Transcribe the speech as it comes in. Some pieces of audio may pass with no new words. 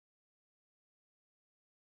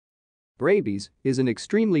Rabies is an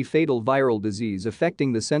extremely fatal viral disease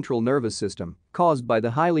affecting the central nervous system, caused by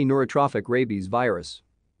the highly neurotrophic rabies virus.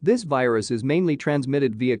 This virus is mainly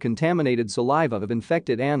transmitted via contaminated saliva of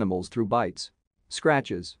infected animals through bites,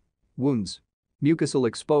 scratches, wounds, mucosal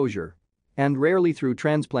exposure, and rarely through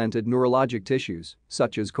transplanted neurologic tissues,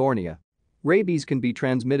 such as cornea. Rabies can be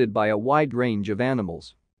transmitted by a wide range of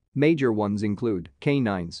animals. Major ones include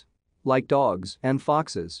canines, like dogs and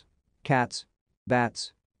foxes, cats,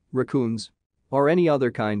 bats, raccoons, or any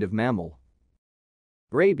other kind of mammal.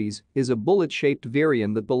 Rabies is a bullet-shaped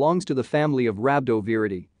virion that belongs to the family of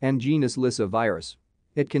Rhabdoviridae and genus Lyssa virus.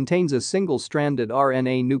 It contains a single-stranded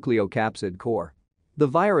RNA nucleocapsid core. The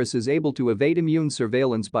virus is able to evade immune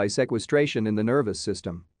surveillance by sequestration in the nervous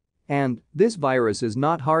system. And this virus is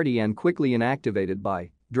not hardy and quickly inactivated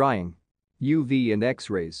by drying, UV and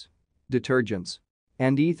X-rays, detergents,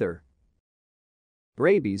 and ether.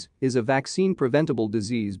 Rabies is a vaccine-preventable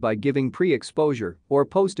disease by giving pre-exposure or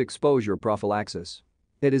post-exposure prophylaxis.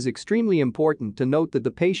 It is extremely important to note that the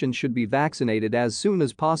patient should be vaccinated as soon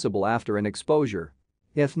as possible after an exposure.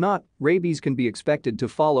 If not, rabies can be expected to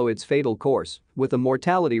follow its fatal course, with a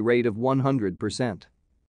mortality rate of 100%.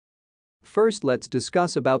 First, let's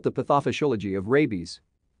discuss about the pathophysiology of rabies.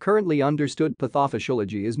 Currently understood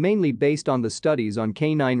pathophysiology is mainly based on the studies on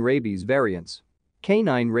canine rabies variants.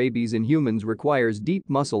 Canine rabies in humans requires deep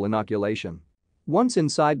muscle inoculation. Once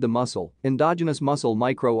inside the muscle, endogenous muscle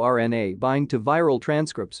microRNA bind to viral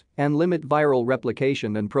transcripts and limit viral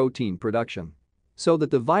replication and protein production, so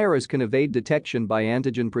that the virus can evade detection by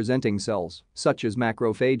antigen-presenting cells, such as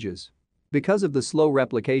macrophages. Because of the slow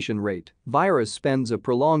replication rate, virus spends a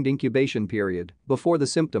prolonged incubation period before the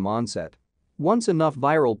symptom onset. Once enough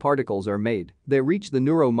viral particles are made, they reach the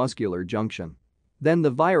neuromuscular junction. Then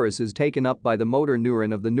the virus is taken up by the motor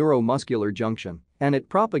neuron of the neuromuscular junction, and it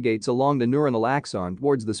propagates along the neuronal axon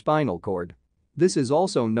towards the spinal cord. This is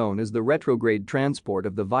also known as the retrograde transport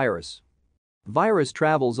of the virus. Virus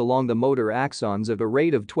travels along the motor axons at a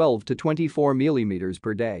rate of 12 to 24 mm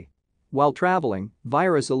per day. While traveling,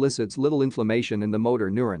 virus elicits little inflammation in the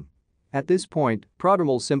motor neuron. At this point,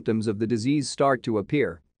 prodromal symptoms of the disease start to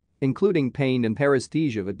appear, including pain and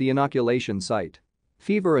paresthesia at the inoculation site,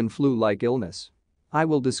 fever and flu-like illness. I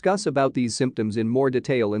will discuss about these symptoms in more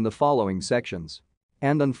detail in the following sections.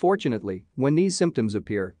 And unfortunately, when these symptoms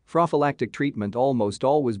appear, prophylactic treatment almost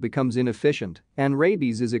always becomes inefficient, and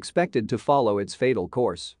rabies is expected to follow its fatal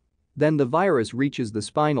course. Then the virus reaches the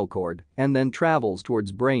spinal cord and then travels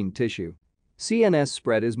towards brain tissue. CNS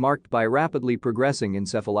spread is marked by rapidly progressing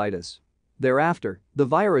encephalitis. Thereafter, the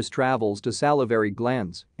virus travels to salivary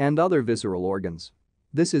glands and other visceral organs.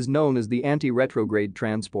 This is known as the anti-retrograde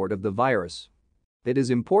transport of the virus. It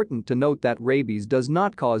is important to note that rabies does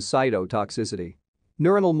not cause cytotoxicity.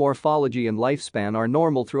 Neuronal morphology and lifespan are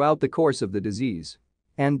normal throughout the course of the disease.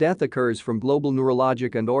 And death occurs from global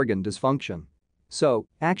neurologic and organ dysfunction. So,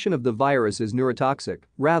 action of the virus is neurotoxic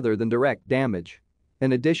rather than direct damage.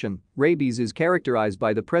 In addition, rabies is characterized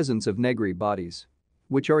by the presence of negri bodies,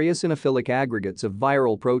 which are eosinophilic aggregates of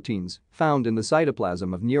viral proteins found in the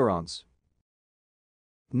cytoplasm of neurons.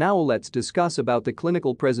 Now let's discuss about the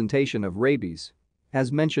clinical presentation of rabies. As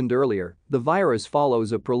mentioned earlier, the virus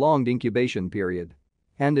follows a prolonged incubation period.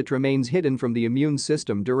 And it remains hidden from the immune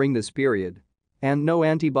system during this period. And no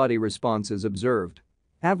antibody response is observed.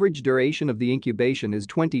 Average duration of the incubation is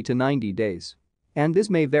 20 to 90 days. And this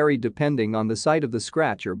may vary depending on the site of the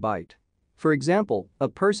scratch or bite. For example, a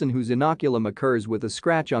person whose inoculum occurs with a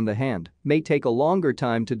scratch on the hand may take a longer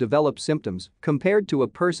time to develop symptoms compared to a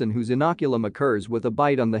person whose inoculum occurs with a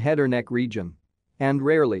bite on the head or neck region. And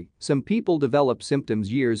rarely, some people develop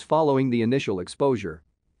symptoms years following the initial exposure.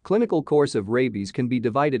 Clinical course of rabies can be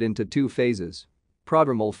divided into two phases: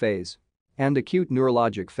 prodromal phase and acute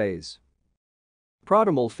neurologic phase.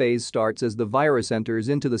 Prodromal phase starts as the virus enters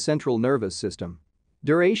into the central nervous system.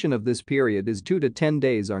 Duration of this period is 2 to 10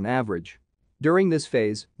 days on average. During this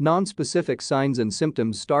phase, non-specific signs and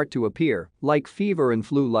symptoms start to appear, like fever and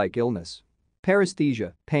flu-like illness.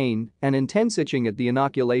 Paresthesia, pain, and intense itching at the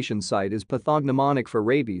inoculation site is pathognomonic for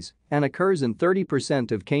rabies and occurs in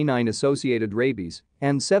 30% of canine-associated rabies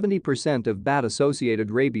and 70% of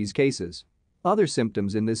bat-associated rabies cases. Other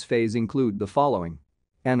symptoms in this phase include the following: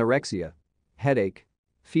 anorexia, headache,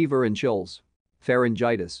 fever and chills,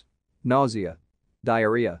 pharyngitis, nausea,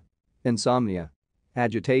 diarrhea, insomnia,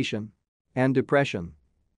 agitation, and depression.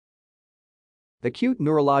 Acute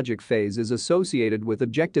neurologic phase is associated with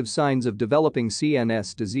objective signs of developing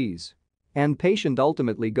CNS disease. And patient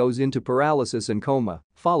ultimately goes into paralysis and coma,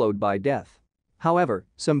 followed by death. However,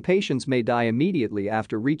 some patients may die immediately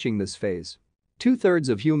after reaching this phase. 2/3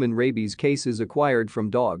 of human rabies cases acquired from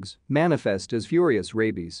dogs manifest as furious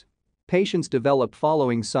rabies. Patients develop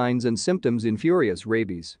following signs and symptoms in furious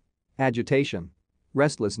rabies: agitation,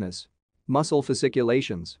 restlessness, muscle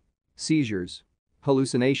fasciculations, seizures,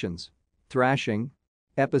 hallucinations, thrashing,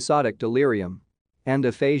 episodic delirium, and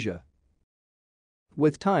aphasia.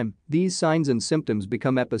 With time, these signs and symptoms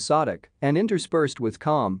become episodic and interspersed with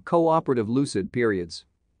calm, cooperative lucid periods.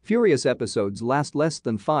 Furious episodes last less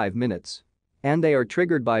than 5 minutes. And they are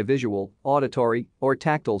triggered by visual, auditory, or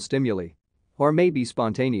tactile stimuli. Or may be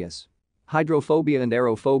spontaneous. Hydrophobia and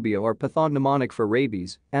aerophobia are pathognomonic for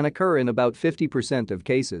rabies and occur in about 50% of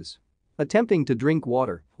cases. Attempting to drink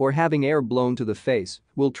water or having air blown to the face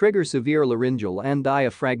will trigger severe laryngeal and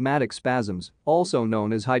diaphragmatic spasms, also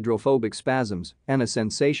known as hydrophobic spasms, and a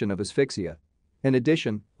sensation of asphyxia. In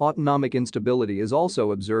addition, autonomic instability is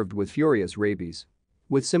also observed with furious rabies,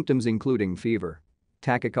 with symptoms including fever,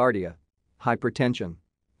 tachycardia, hypertension,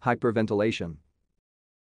 hyperventilation.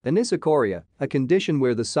 Anisocoria, a condition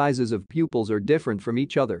where the sizes of pupils are different from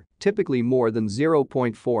each other, typically more than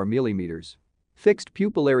 0.4 mm. Fixed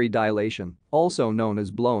pupillary dilation, also known as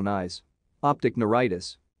blown eyes. Optic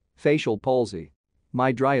neuritis. Facial palsy.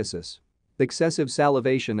 Mydriasis. Excessive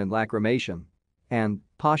salivation and lacrimation. And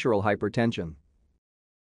postural hypertension.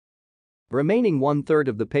 Remaining 1/3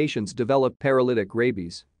 of the patients develop paralytic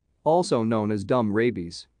rabies, also known as dumb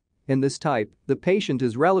rabies. In this type, the patient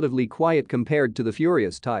is relatively quiet compared to the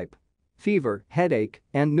furious type. Fever, headache,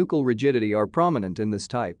 and nuchal rigidity are prominent in this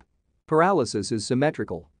type. Paralysis is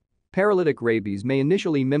symmetrical. Paralytic rabies may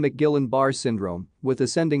initially mimic Guillain-Barré syndrome with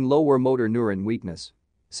ascending lower motor neuron weakness.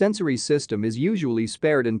 Sensory system is usually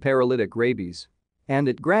spared in paralytic rabies. And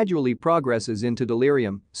it gradually progresses into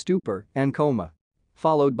delirium, stupor, and coma.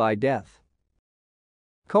 Followed by death.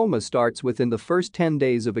 Coma starts within the first 10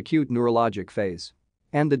 days of acute neurologic phase.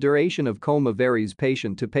 And the duration of coma varies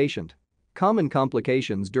patient to patient. Common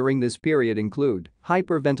complications during this period include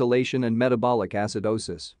hyperventilation and metabolic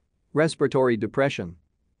acidosis, respiratory depression,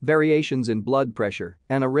 variations in blood pressure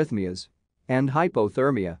and arrhythmias, and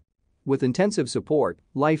hypothermia. With intensive support,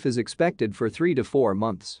 life is expected for 3 to 4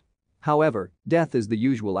 months. However, death is the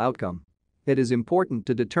usual outcome. It is important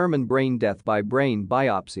to determine brain death by brain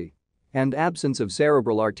biopsy and absence of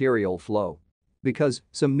cerebral arterial flow, because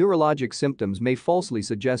some neurologic symptoms may falsely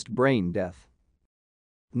suggest brain death.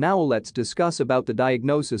 Now let's discuss about the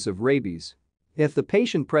diagnosis of rabies. If the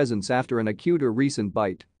patient presents after an acute or recent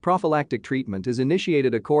bite, prophylactic treatment is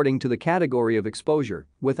initiated according to the category of exposure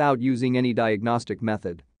without using any diagnostic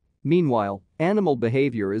method. Meanwhile, animal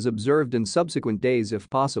behavior is observed in subsequent days if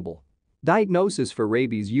possible. Diagnosis for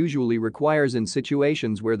rabies usually requires in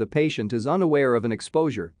situations where the patient is unaware of an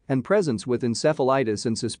exposure and presence with encephalitis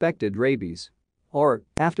and suspected rabies. Or,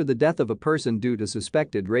 after the death of a person due to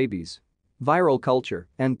suspected rabies. Viral culture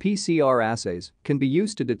and PCR assays can be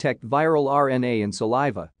used to detect viral RNA in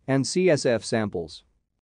saliva and CSF samples.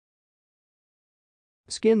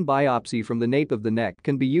 Skin biopsy from the nape of the neck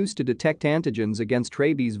can be used to detect antigens against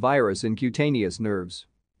rabies virus in cutaneous nerves.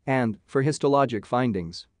 And, for histologic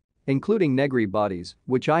findings, including negri bodies,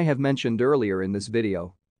 which I have mentioned earlier in this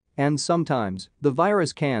video. And sometimes, the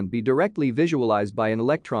virus can be directly visualized by an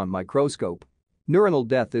electron microscope. Neuronal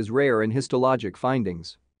death is rare in histologic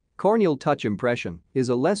findings. Corneal touch impression is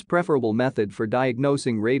a less preferable method for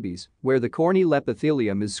diagnosing rabies, where the corneal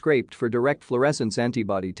epithelium is scraped for direct fluorescence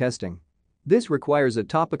antibody testing. This requires a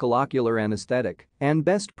topical ocular anesthetic and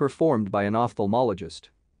best performed by an ophthalmologist.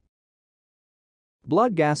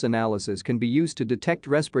 Blood gas analysis can be used to detect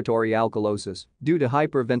respiratory alkalosis due to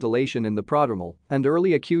hyperventilation in the prodromal and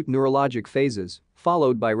early acute neurologic phases,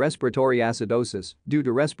 followed by respiratory acidosis due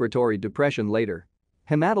to respiratory depression later.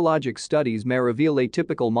 Hematologic studies may reveal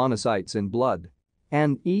atypical monocytes in blood.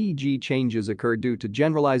 And EEG changes occur due to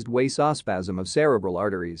generalized vasospasm of cerebral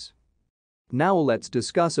arteries. Now let's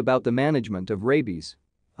discuss about the management of rabies.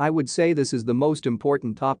 I would say this is the most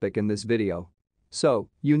important topic in this video. So,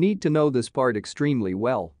 you need to know this part extremely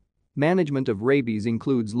well. Management of rabies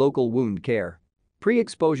includes local wound care,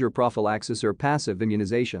 pre-exposure prophylaxis or passive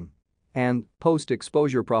immunization, and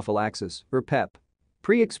post-exposure prophylaxis or PEP.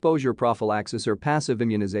 Pre-exposure prophylaxis or passive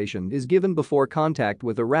immunization is given before contact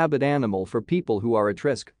with a rabid animal for people who are at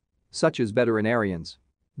risk, such as veterinarians,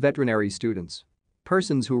 veterinary students,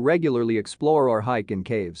 persons who regularly explore or hike in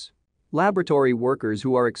caves, laboratory workers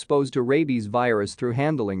who are exposed to rabies virus through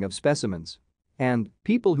handling of specimens, and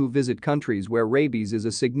people who visit countries where rabies is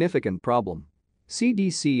a significant problem.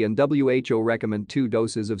 CDC and WHO recommend 2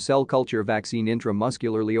 doses of cell culture vaccine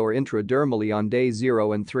intramuscularly or intradermally on days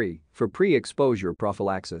 0 and 3 for pre-exposure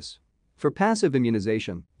prophylaxis. For passive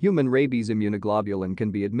immunization, human rabies immunoglobulin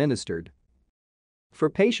can be administered. For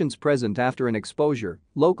patients present after an exposure,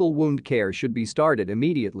 local wound care should be started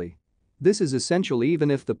immediately. This is essential even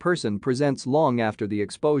if the person presents long after the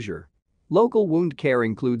exposure. Local wound care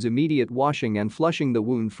includes immediate washing and flushing the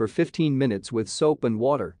wound for 15 minutes with soap and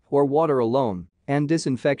water, or water alone, and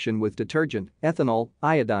disinfection with detergent, ethanol,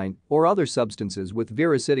 iodine, or other substances with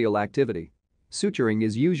virucidal activity. Suturing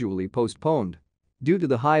is usually postponed due to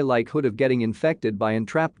the high likelihood of getting infected by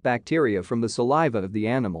entrapped bacteria from the saliva of the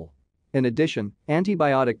animal. In addition,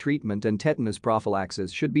 antibiotic treatment and tetanus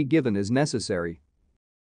prophylaxis should be given as necessary.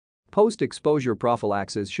 Post-exposure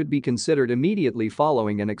prophylaxis should be considered immediately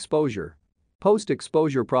following an exposure.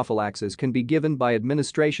 Post-exposure prophylaxis can be given by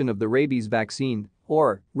administration of the rabies vaccine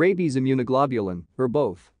or rabies immunoglobulin, or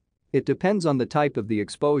both. It depends on the type of the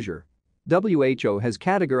exposure. WHO has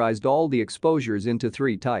categorized all the exposures into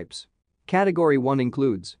 3 types. Category 1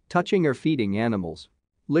 includes touching or feeding animals,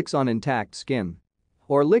 licks on intact skin,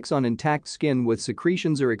 or licks on intact skin with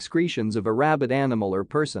secretions or excretions of a rabid animal or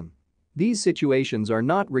person. These situations are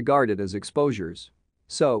not regarded as exposures.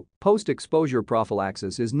 So, post-exposure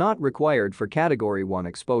prophylaxis is not required for Category 1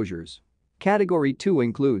 exposures. Category 2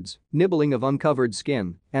 includes nibbling of uncovered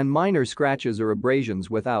skin and minor scratches or abrasions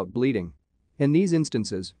without bleeding. In these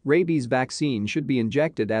instances, rabies vaccine should be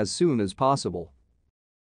injected as soon as possible.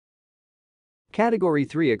 Category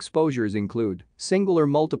 3 exposures include single or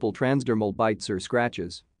multiple transdermal bites or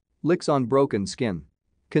scratches, licks on broken skin,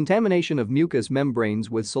 contamination of mucous membranes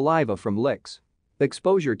with saliva from licks,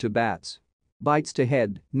 exposure to bats, bites to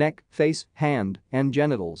head, neck, face, hand, and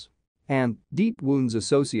genitals, and deep wounds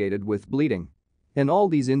associated with bleeding. In all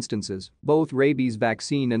these instances, both rabies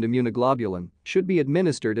vaccine and immunoglobulin should be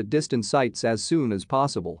administered at distant sites as soon as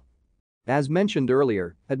possible. As mentioned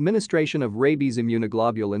earlier, administration of rabies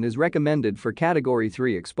immunoglobulin is recommended for Category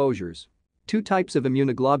 3 exposures. 2 types of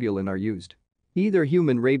immunoglobulin are used: either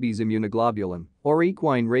human rabies immunoglobulin or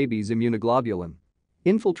equine rabies immunoglobulin.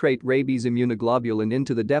 Infiltrate rabies immunoglobulin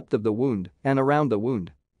into the depth of the wound and around the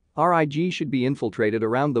wound. RIG should be infiltrated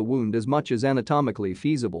around the wound as much as anatomically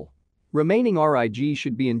feasible. Remaining RIG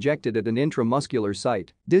should be injected at an intramuscular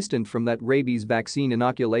site distant from that rabies vaccine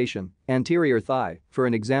inoculation, anterior thigh, for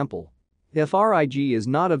an example. If RIG is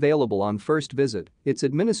not available on first visit, its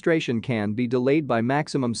administration can be delayed by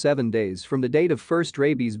maximum 7 days from the date of first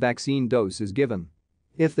rabies vaccine dose is given.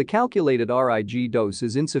 If the calculated RIG dose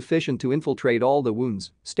is insufficient to infiltrate all the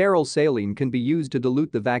wounds, sterile saline can be used to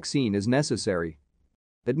dilute the vaccine as necessary.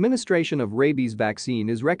 Administration of rabies vaccine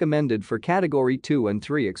is recommended for Category 2 and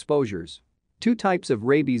 3 exposures. 2 types of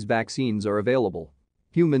rabies vaccines are available: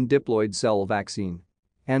 human diploid cell vaccine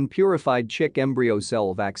and purified chick embryo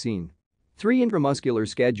cell vaccine. 3 intramuscular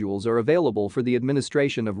schedules are available for the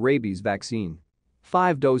administration of rabies vaccine: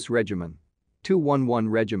 5-dose regimen, 2-1-1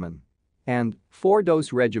 regimen, and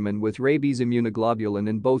 4-dose regimen with rabies immunoglobulin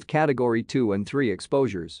in both Category 2 and 3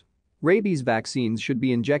 exposures. Rabies vaccines should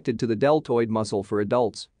be injected to the deltoid muscle for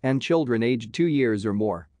adults and children aged 2 years or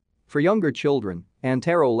more. For younger children,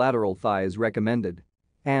 anterolateral thigh is recommended.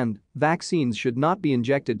 And vaccines should not be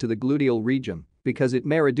injected to the gluteal region because it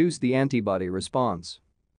may reduce the antibody response.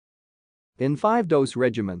 In 5-dose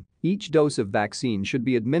regimen, each dose of vaccine should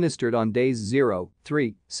be administered on days 0,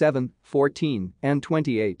 3, 7, 14, and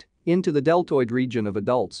 28 into the deltoid region of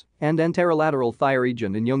adults and anterolateral thigh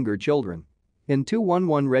region in younger children. In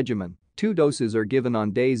 2-1-1 regimen, 2 doses are given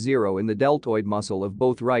on day 0 in the deltoid muscle of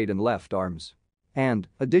both right and left arms. And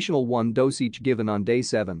additional 1 dose each given on day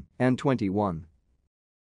 7 and 21.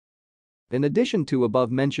 In addition to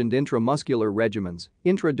above-mentioned intramuscular regimens,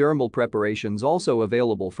 intradermal preparations also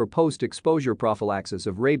available for post-exposure prophylaxis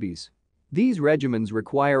of rabies. These regimens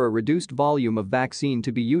require a reduced volume of vaccine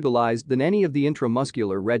to be utilized than any of the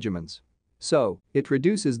intramuscular regimens. So, it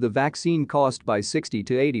reduces the vaccine cost by 60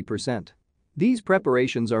 to 80%. These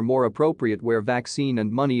preparations are more appropriate where vaccine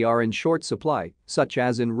and money are in short supply, such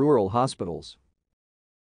as in rural hospitals.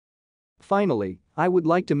 Finally, I would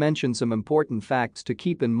like to mention some important facts to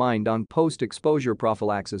keep in mind on post-exposure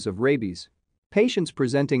prophylaxis of rabies. Patients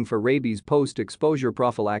presenting for rabies post-exposure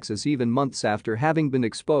prophylaxis even months after having been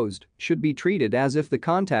exposed should be treated as if the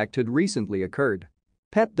contact had recently occurred.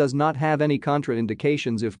 PEP does not have any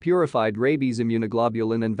contraindications if purified rabies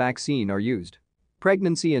immunoglobulin and vaccine are used.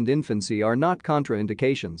 Pregnancy and infancy are not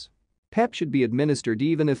contraindications. PEP should be administered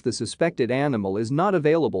even if the suspected animal is not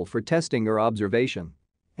available for testing or observation.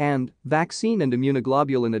 And vaccine and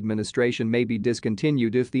immunoglobulin administration may be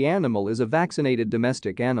discontinued if the animal is a vaccinated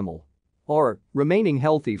domestic animal, or remaining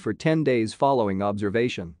healthy for 10 days following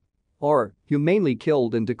observation, or humanely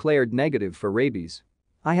killed and declared negative for rabies.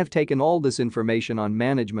 I have taken all this information on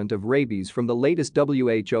management of rabies from the latest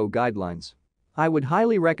WHO guidelines. I would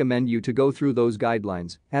highly recommend you to go through those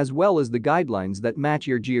guidelines as well as the guidelines that match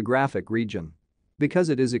your geographic region. Because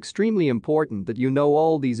it is extremely important that you know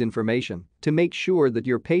all these information to make sure that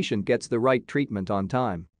your patient gets the right treatment on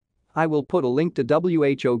time. I will put a link to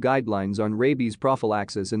WHO guidelines on rabies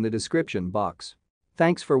prophylaxis in the description box.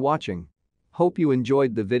 Thanks for watching. Hope you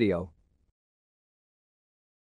enjoyed the video.